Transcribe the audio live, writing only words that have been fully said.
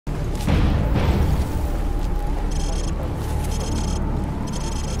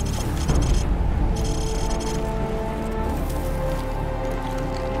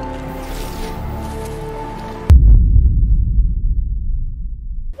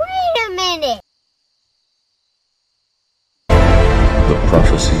minute. The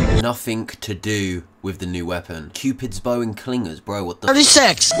prophecy is nothing to do with the new weapon. Cupid's bow and clingers, bro, what the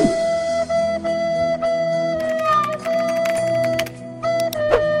 36.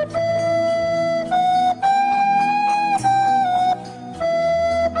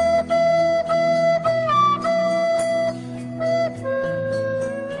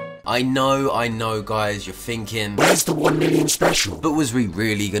 I know guys, you're thinking, Where's the 1 million special? but was we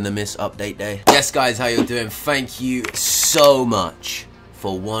really gonna miss update day? Yes guys, how you doing? Thank you so much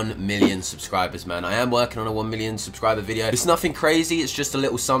for 1 million subscribers, man. I am working on a 1 million subscriber video. It's nothing crazy, it's just a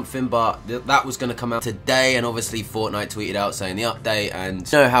little something, but that was gonna come out today, and obviously Fortnite tweeted out saying the update,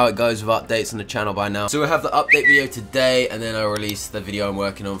 and you know how it goes with updates on the channel by now. So we'll have the update video today, and then I'll release the video I'm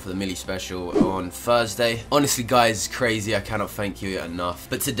working on for the Millie special on Thursday. Honestly guys, it's crazy, I cannot thank you enough.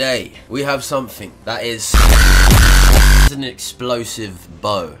 But today, we have something that is an explosive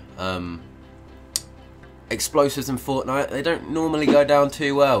bow. Explosives in Fortnite, they don't normally go down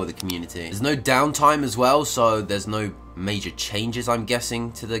too well with the community. There's no downtime as well, so there's no major changes, I'm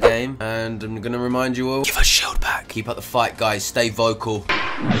guessing, to the game. And I'm gonna remind you all, give a shield back. Keep up the fight, guys. Stay vocal.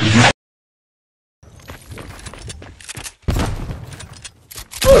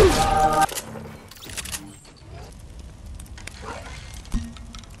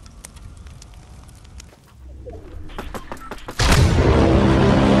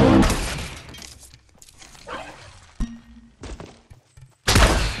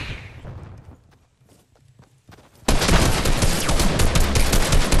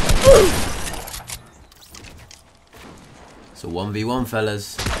 So 1v1,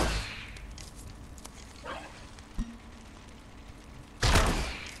 fellas.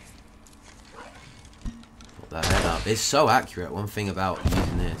 Put that head up. It's so accurate. One thing about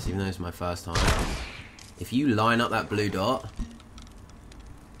using this, even though it's my first time, if you line up that blue dot,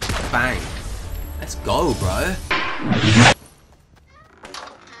 bang. Let's go, bro.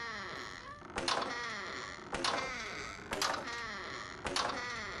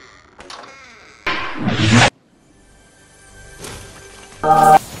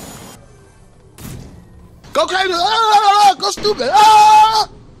 Go crazy! Ah! Go stupid! Ah!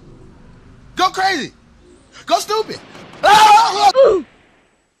 Go crazy! Go stupid! Ah!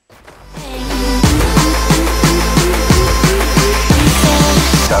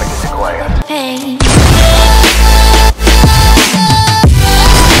 gotta get quiet. Hey.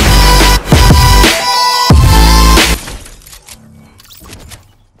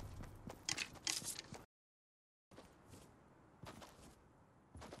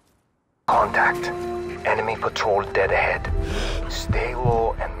 Contact. Enemy patrol dead ahead. Stay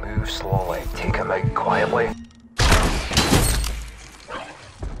low and move slowly. Take him out quietly.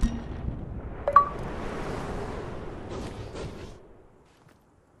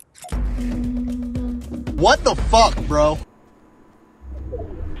 What the fuck, bro?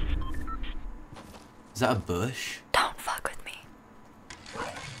 Is that a bush? Don't fuck with me.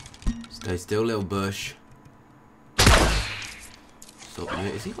 Stay still, little bush. Stop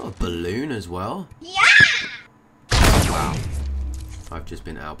moving. Has he got a balloon as well? Yeah! Wow. I've just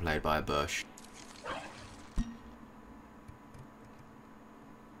been outplayed by a bush.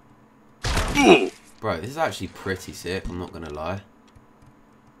 Bro, this is actually pretty sick, I'm not gonna lie.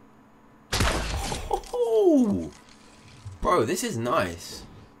 Oh! Bro, this is nice.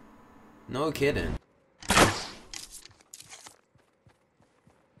 No kidding.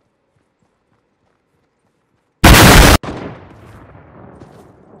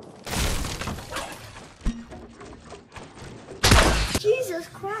 Jesus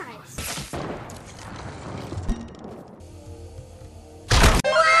Christ.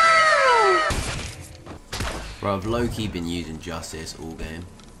 Wow! Bro, I've low-key been using Justice all game.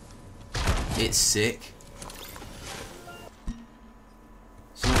 It's sick.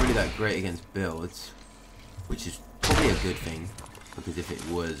 It's not really that great against builds, which is probably a good thing, because if it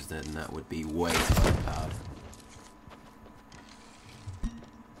was, then that would be way too overpowered.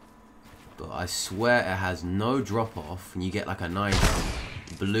 But I swear it has no drop off, and you get like a nice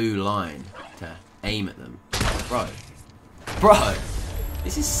blue line to aim at them. Bro,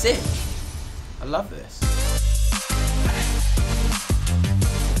 this is sick. I love this.